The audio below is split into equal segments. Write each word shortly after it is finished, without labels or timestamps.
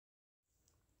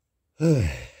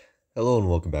Hello and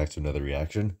welcome back to another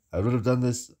reaction. I would have done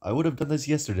this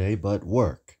yesterday, but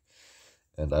work.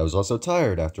 And I was also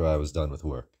tired after I was done with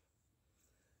work.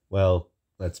 Well,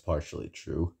 that's partially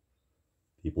true.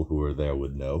 People who were there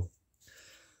would know.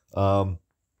 Um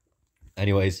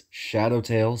anyways,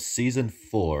 ShadowTale season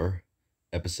 4,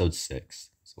 episode 6.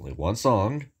 It's only one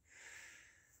song.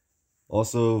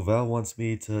 Also, Val wants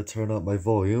me to turn up my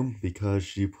volume because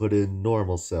she put in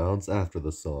normal sounds after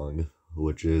the song,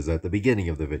 which is at the beginning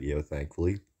of the video,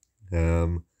 thankfully.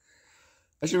 Um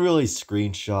I should really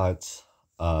screenshot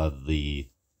the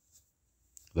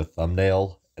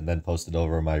thumbnail and then post it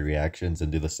over my reactions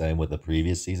and do the same with the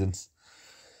previous seasons.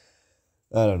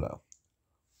 I don't know.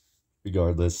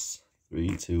 Regardless,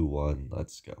 3, 2, 1,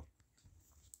 let's go.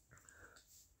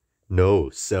 No,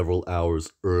 several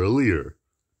hours earlier.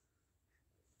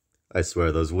 I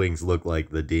swear those wings look like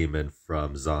the demon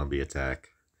from Zombie Attack.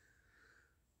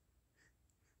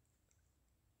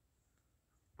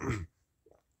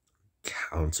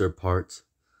 Counterpart.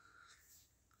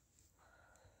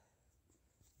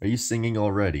 Are you singing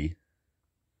already?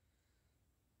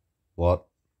 What?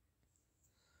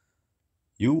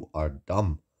 You are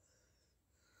dumb.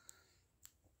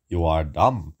 You are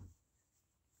dumb.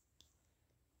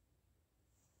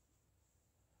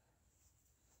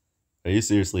 Are you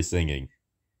seriously singing?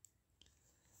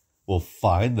 Well,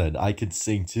 fine then, I can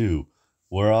sing too.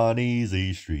 We're on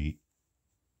Easy Street,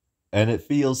 and it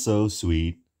feels so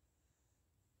sweet.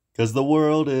 'Cause the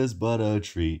world is but a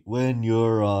treat when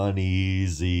you're on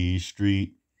Easy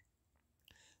Street.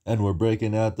 And we're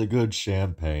breaking out the good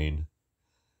champagne,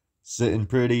 sitting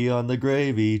pretty on the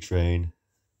gravy train.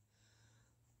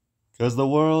 'Cause the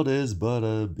world is but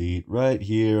a beat right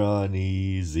here on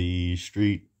Easy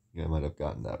Street. I might have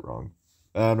gotten that wrong.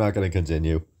 I'm not going to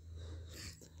continue.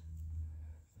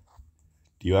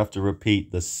 Do you have to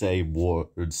repeat the same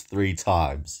words 3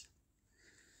 times?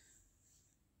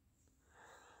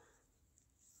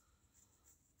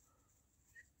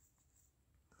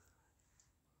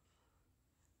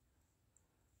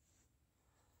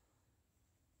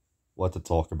 What to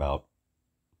talk about?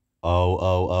 Oh,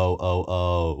 oh, oh, oh,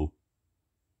 oh.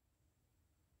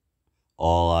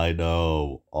 All I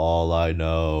know, all I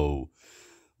know.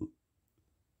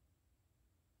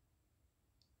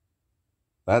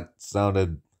 That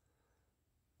sounded...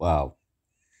 Wow.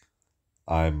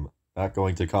 I'm not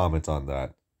going to comment on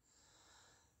that.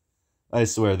 I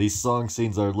swear, these song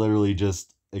scenes are literally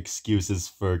just excuses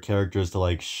for characters to,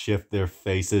 like, shift their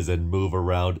faces and move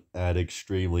around at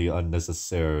extremely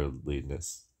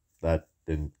unnecessariness. That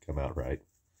didn't come out right.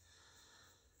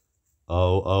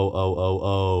 Oh, oh, oh, oh,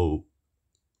 oh.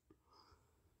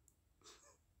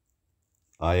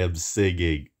 I am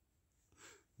singing.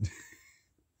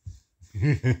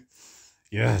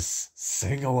 Yes,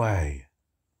 sing away.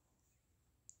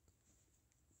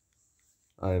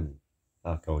 I'm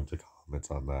not going to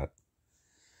comment on that.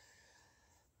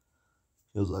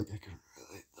 Feels like I can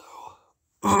relate,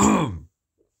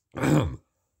 though.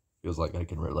 Feels like I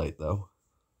can relate, though.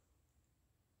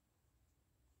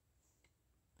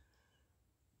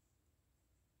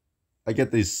 I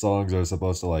get these songs are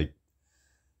supposed to, like...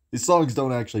 These songs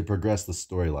don't actually progress the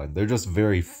storyline. They're just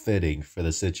very fitting for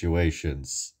the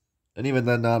situations. And even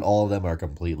then, not all of them are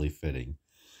completely fitting.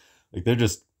 Like, they're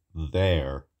just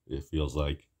there, it feels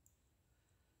like.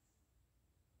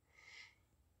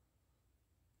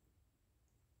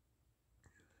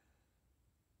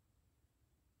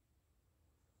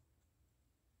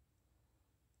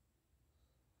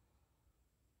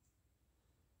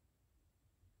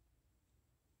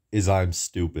 Is I'm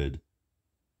stupid.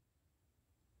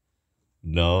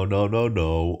 No, no, no,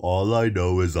 no. All I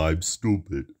know is I'm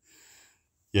stupid.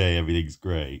 Yay, everything's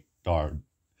great. Darn.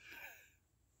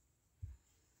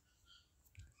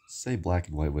 Say black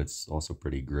and white, but it's also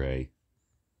pretty gray.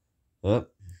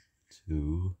 Up.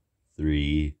 2,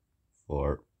 3,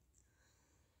 4.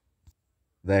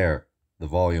 There. The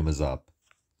volume is up.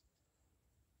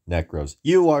 Necros.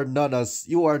 You are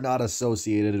not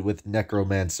associated with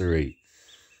necromancery.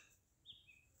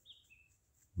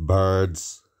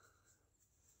 Birds.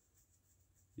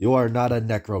 You are not a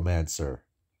necromancer.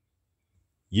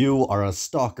 You are a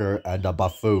stalker and a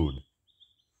buffoon.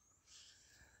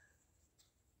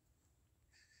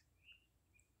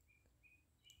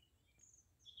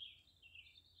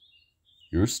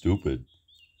 You're stupid.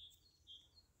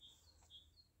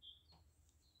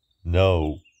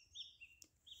 No.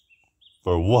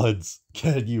 For once,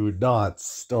 can you not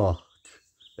stalk?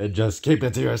 And just keep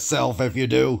it to yourself if you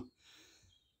do.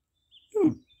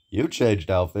 You changed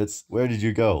outfits. Where did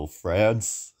you go?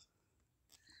 France?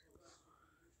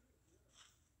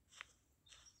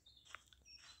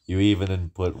 You even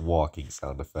input walking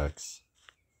sound effects.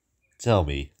 Tell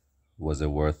me, was it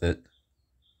worth it?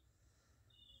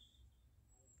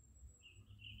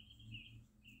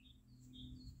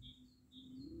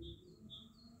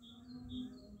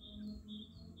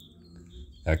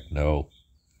 Heck no.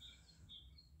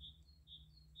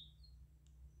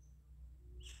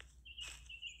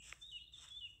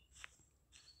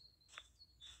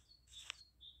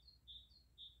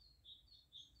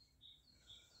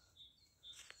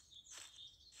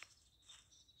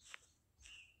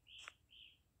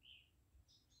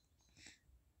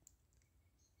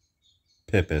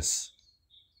 Pippus.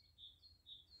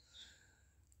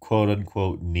 Quote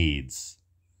unquote needs.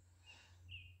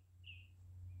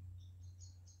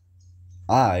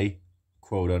 I,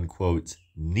 quote unquote,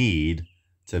 need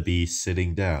to be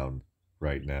sitting down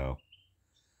right now.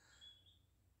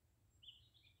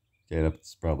 Okay,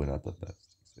 that's probably not the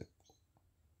best example.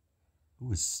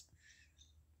 Who is.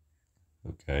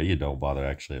 Okay, you don't bother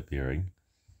actually appearing.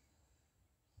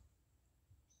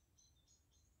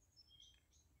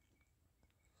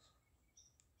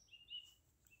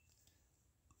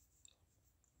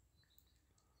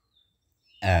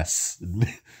 S.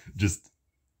 Just.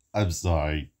 I'm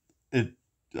sorry. It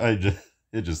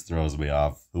just throws me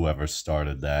off, whoever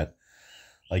started that.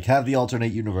 Like, have the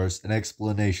alternate universe, an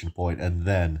explanation point, and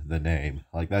then the name.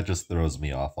 Like, that just throws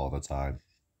me off all the time.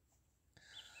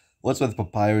 What's with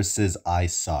Papyrus's eye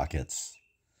sockets?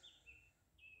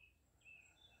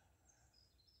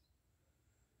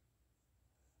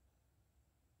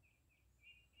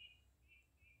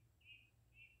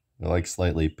 They're like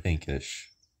slightly pinkish.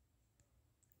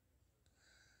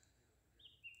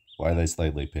 Why are they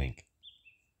slightly pink?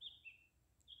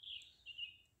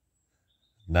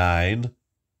 9.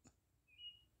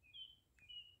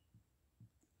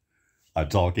 I'm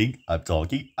talking.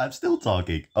 I'm still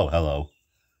talking. Oh, hello.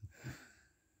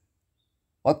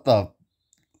 What the?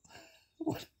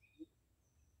 What?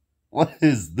 What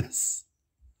is this?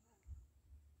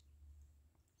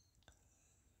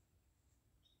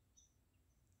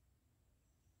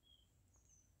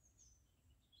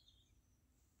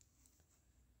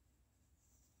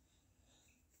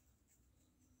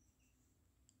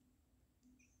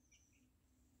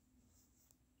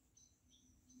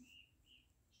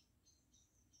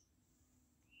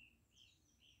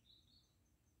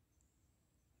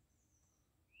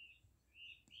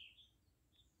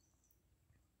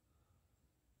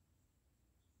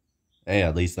 Hey,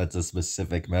 at least that's a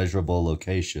specific measurable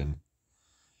location.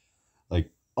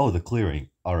 Like, oh, the clearing.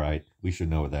 Alright, we should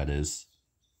know what that is.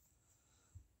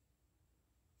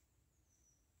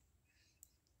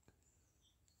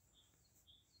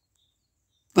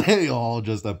 They all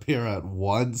just appear at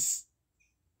once?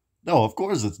 No, of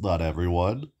course it's not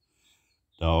everyone.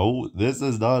 No, this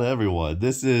is not everyone.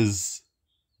 This is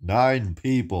 9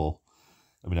 people.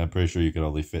 I mean, I'm pretty sure you can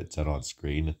only fit 10 on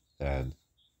screen, and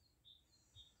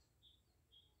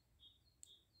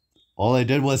all I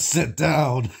did was sit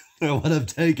down. It would have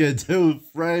taken 2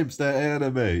 frames to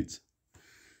animate.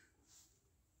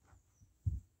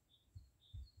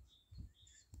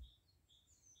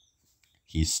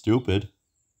 He's stupid.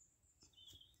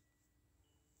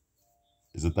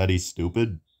 Is it that he's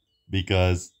stupid?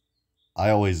 Because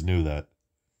I always knew that.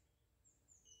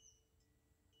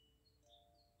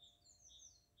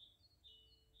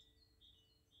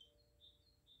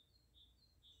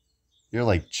 You're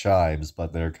like chimes,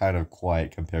 but they're kind of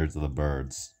quiet compared to the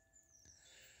birds.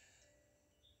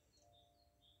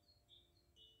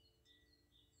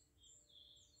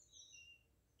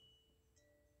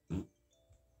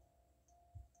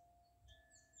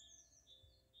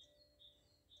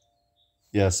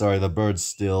 Yeah, sorry, the birds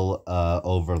still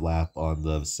overlap on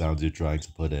the sounds you're trying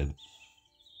to put in.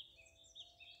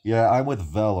 Yeah, I'm with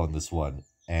Vel on this one.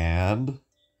 And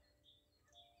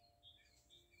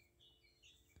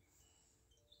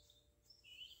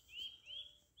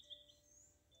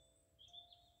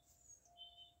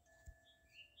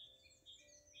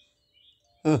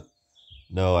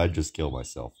no, I'd just kill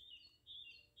myself.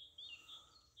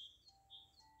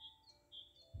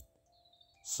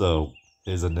 So,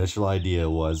 his initial idea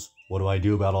was, what do I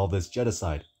do about all this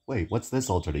genocide? Wait, what's this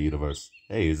alternate universe?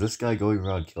 Hey, is this guy going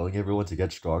around killing everyone to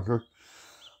get stronger?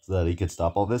 So that he can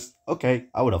stop all this? Okay,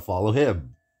 I want to follow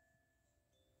him.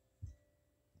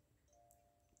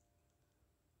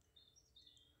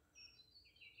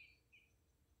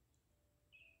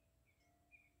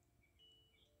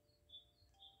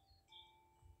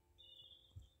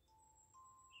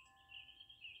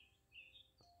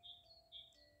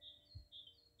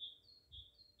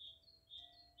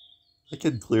 I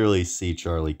can clearly see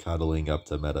Charlie cuddling up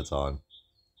to Metaton.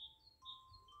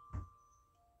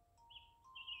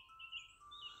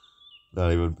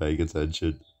 Not even paying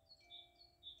attention.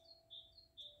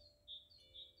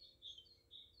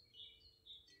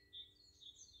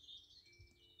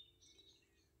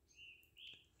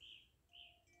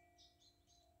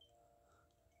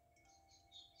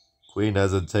 Queen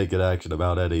hasn't taken action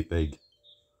about anything.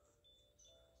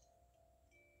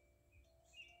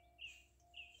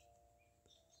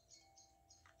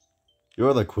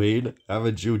 You're the queen.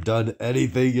 Haven't you done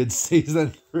anything in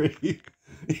season 3?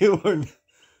 You were.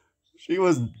 She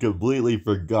was completely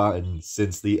forgotten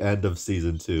since the end of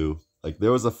season 2. Like,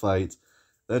 there was a fight,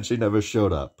 then she never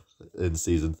showed up in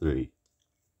season 3.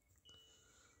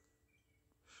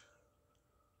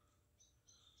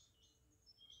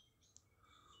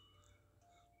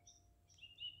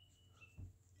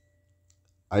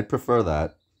 I'd prefer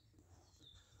that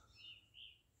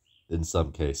in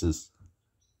some cases.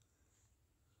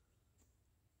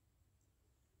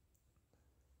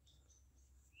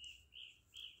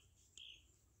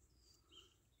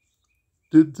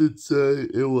 Did it say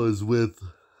it was with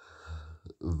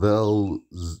Vel,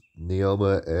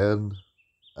 Neoma, and...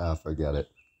 Ah, forget it.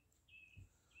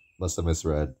 Must have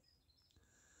misread.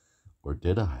 Or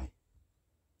did I?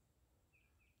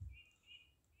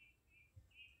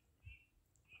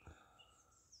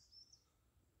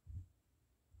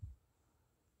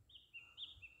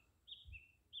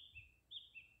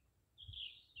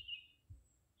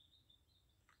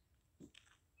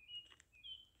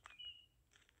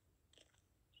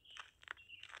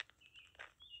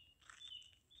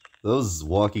 Those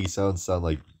walkie sounds sound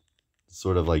like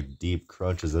sort of like deep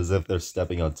crunches, as if they're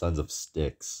stepping on tons of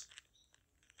sticks.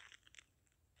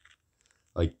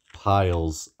 Like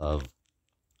piles of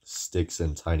sticks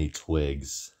and tiny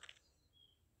twigs.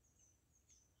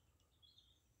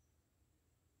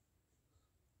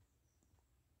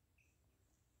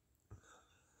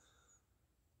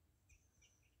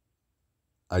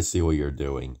 I see what you're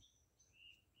doing.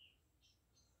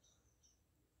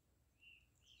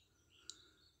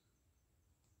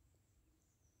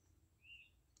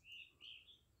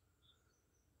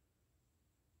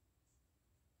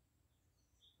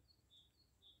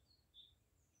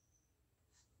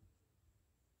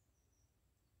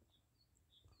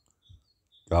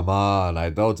 Come on, I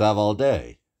don't have all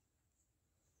day.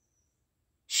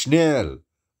 Schnell!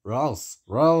 Raus!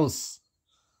 Raus!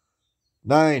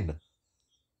 Nein!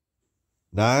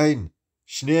 Nein!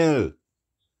 Schnell!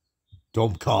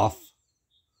 Dummkopf!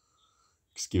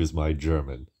 Excuse my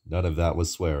German. None of that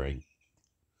was swearing.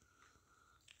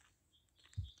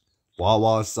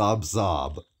 Wawa sob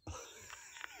sob.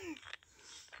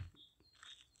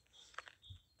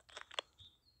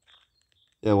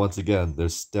 Yeah, once again,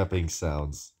 there's stepping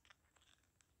sounds.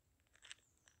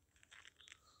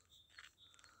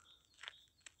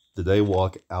 Did they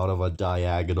walk out of a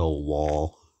diagonal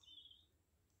wall?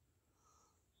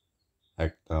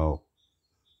 Heck no.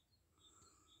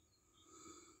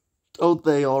 Don't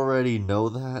they already know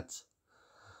that?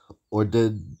 Or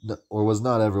was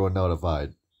not everyone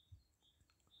notified?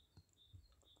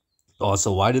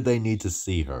 Also, why did they need to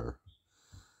see her?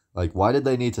 Like, why did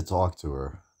they need to talk to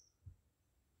her?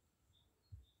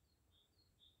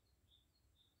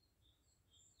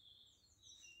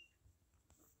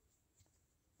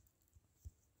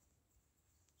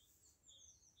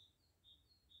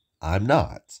 I'm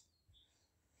not.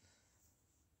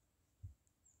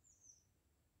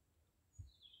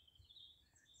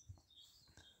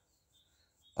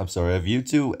 I'm sorry, have you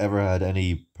two ever had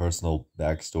any personal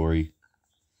backstory?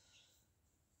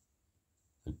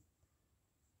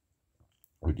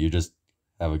 Or do you just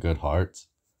have a good heart?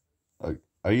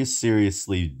 Are you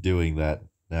seriously doing that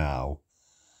now?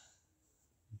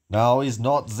 Now is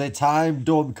not the time,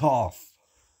 Dummkopf.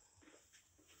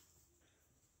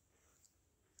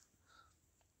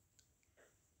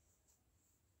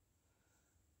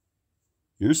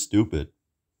 You're stupid.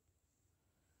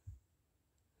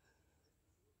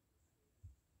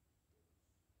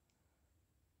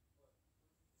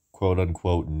 Quote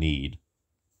unquote need.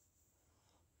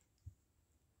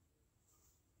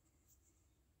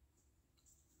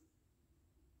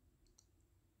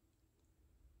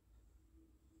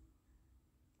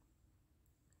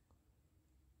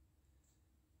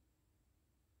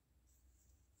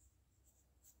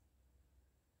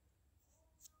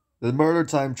 The Murder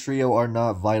Time trio are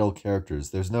not vital characters.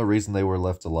 There's no reason they were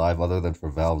left alive other than for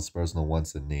Valve's personal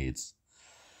wants and needs.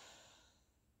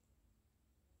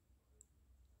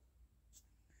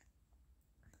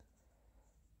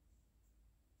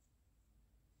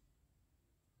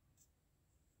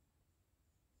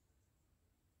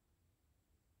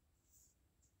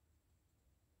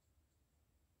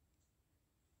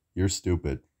 You're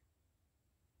stupid.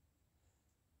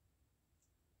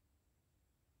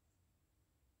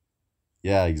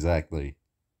 Yeah, exactly.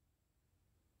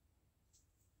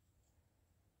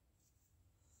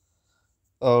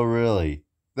 Oh, really?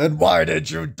 Then why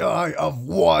did you die of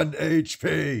 1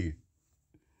 HP?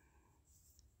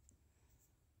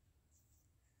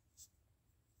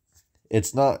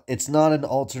 It's not an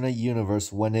alternate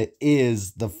universe when it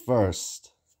is the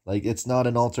first. Like, it's not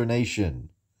an alternation.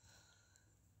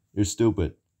 You're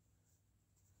stupid.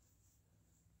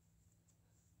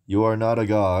 You are not a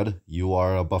god. You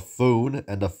are a buffoon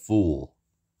and a fool.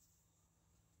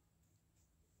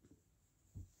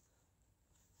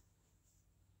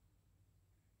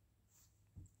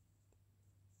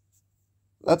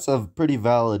 That's a pretty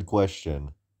valid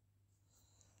question.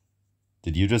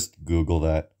 Did you just Google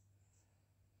that?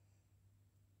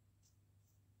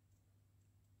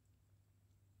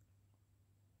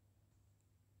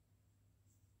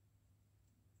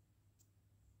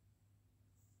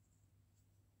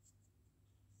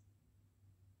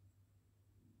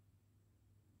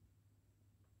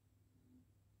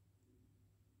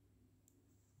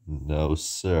 No,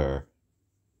 sir.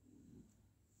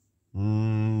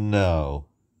 No.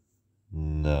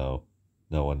 No.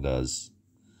 No one does.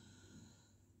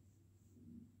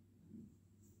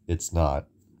 It's not.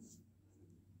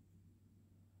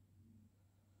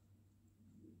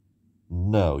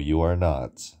 No, you are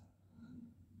not.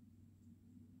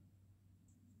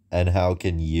 And how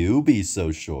can you be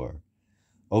so sure?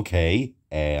 Okay,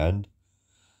 and.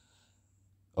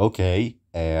 Okay,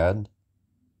 and.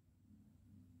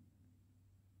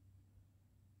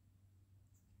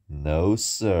 No,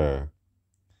 sir.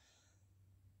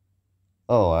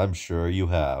 Oh, I'm sure you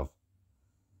have.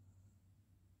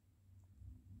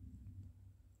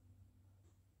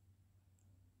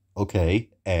 Okay,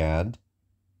 and.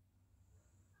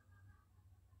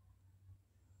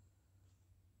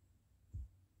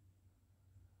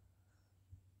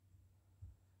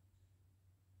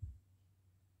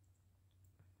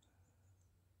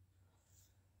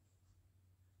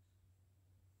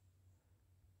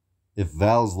 If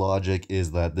Val's logic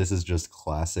is that this is just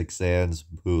classic Sans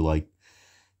who, like,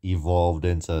 evolved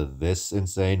into this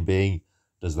insane being,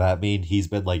 does that mean he's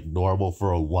been, like, normal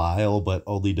for a while but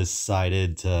only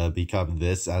decided to become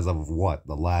this as of what,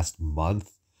 the last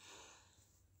month?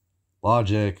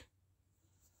 Logic.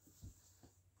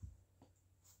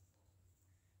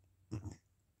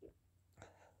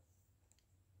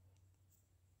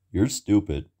 You're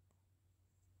stupid.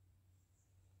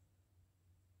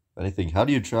 Anything, how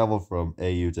do you travel from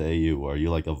AU to AU? Are you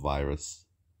like a virus?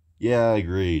 Yeah,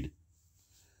 agreed.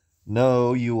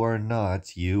 No, you are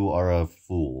not. You are a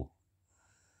fool.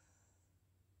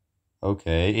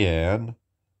 Okay, and?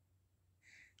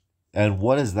 And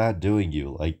what is that doing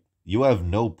you? Like, you have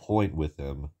no point with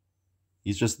him.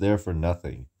 He's just there for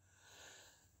nothing.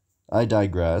 I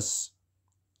digress.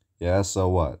 Yeah, so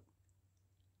what?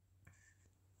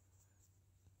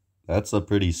 That's a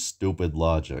pretty stupid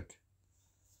logic.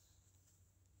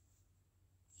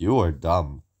 You are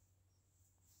dumb.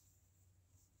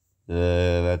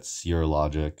 That's your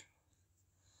logic.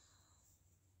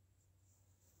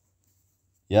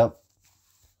 Yep.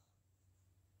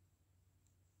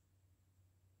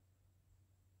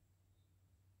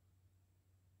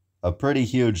 A pretty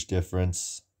huge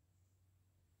difference.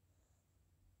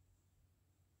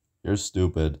 You're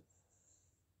stupid.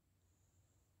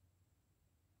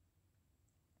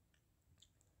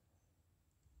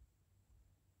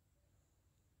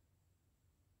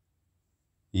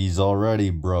 He's already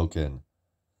broken.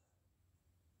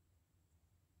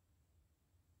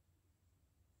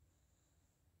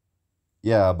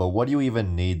 Yeah, but what do you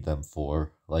even need them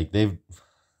for? Like, they've...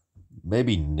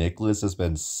 Maybe Nicholas has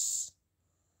been...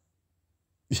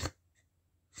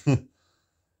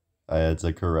 I had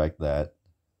to correct that.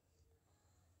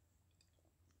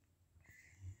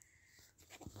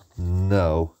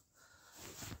 No.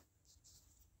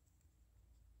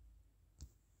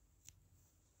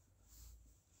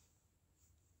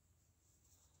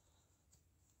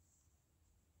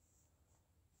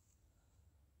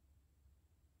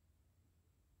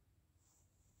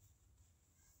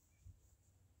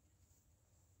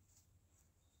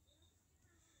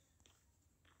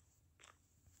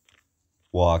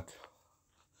 Walk.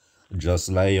 Just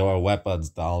lay your weapons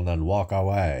down and walk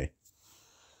away.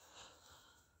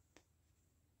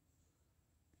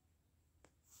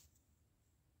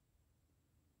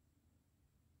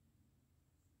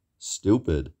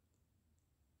 Stupid.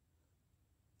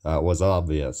 That was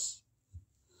obvious.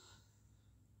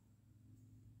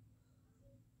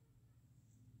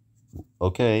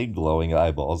 Okay, glowing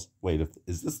eyeballs. Wait,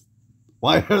 is this...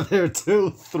 Why are there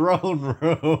two throne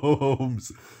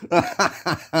rooms?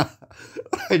 I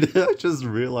just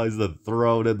realized the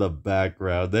throne in the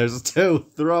background. There's two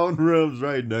throne rooms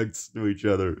right next to each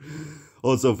other.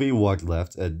 Well, Sophie walked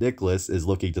left, and Nicholas is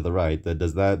looking to the right. Then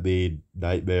does that mean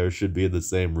Nightmare should be in the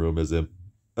same room as him?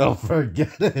 Oh,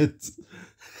 forget it.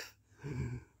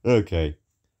 Okay.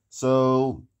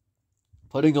 So,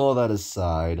 putting all that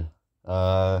aside,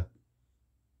 Zuzu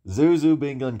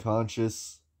being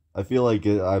unconscious, I feel like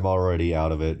I'm already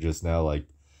out of it just now. Like,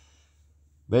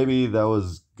 maybe that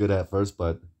was good at first,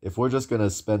 but if we're just gonna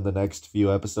spend the next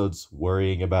few episodes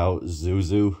worrying about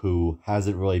Zuzu, who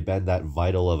hasn't really been that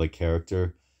vital of a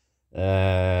character,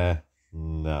 no.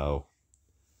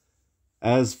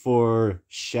 As for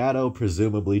Shadow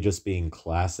presumably just being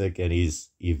classic and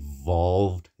he's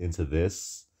evolved into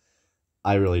this,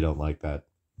 I really don't like that.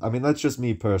 I mean, that's just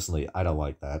me personally. I don't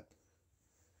like that.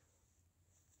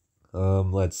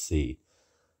 Let's see.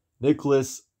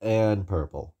 Nicholas and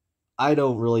Purple. I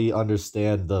don't really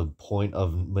understand the point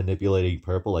of manipulating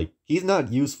Purple. Like, he's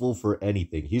not useful for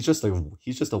anything. He's just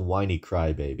a whiny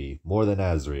crybaby, more than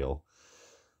Azrael.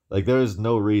 Like, there is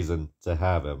no reason to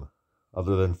have him,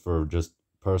 other than for just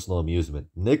personal amusement.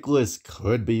 Nicholas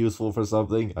could be useful for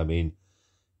something. I mean,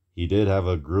 he did have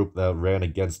a group that ran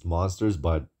against monsters,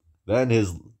 but then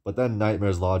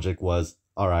Nightmare's logic was,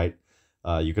 alright,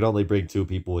 you could only bring 2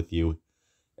 people with you.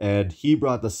 And he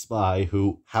brought the spy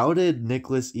who, how did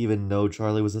Nicholas even know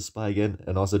Charlie was a spy again?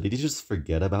 And also, did he just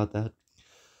forget about that?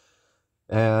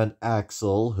 And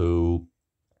Axel, who,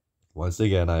 once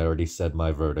again, I already said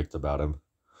my verdict about him.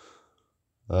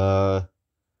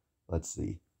 Let's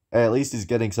see. Hey, at least he's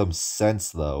getting some sense,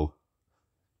 though.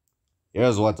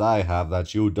 Here's what I have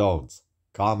that you don't.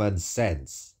 Common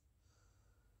sense.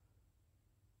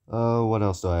 What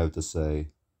else do I have to say?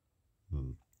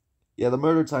 Yeah, the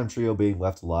Murder Time Trio being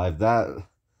left alive, the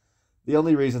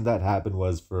only reason that happened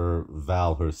was for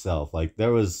Val herself. Like,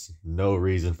 there was no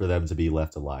reason for them to be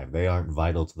left alive. They aren't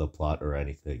vital to the plot or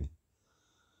anything.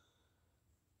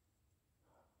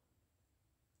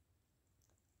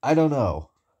 I don't know.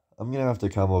 I'm gonna have to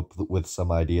come up with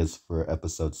some ideas for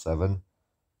episode 7.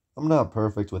 I'm not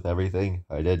perfect with everything.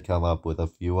 I did come up with a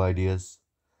few ideas.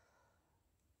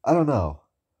 I don't know.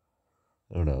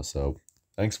 So,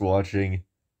 thanks for watching.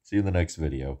 See you in the next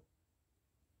video. I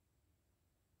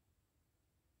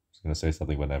was gonna say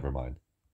something, but never mind.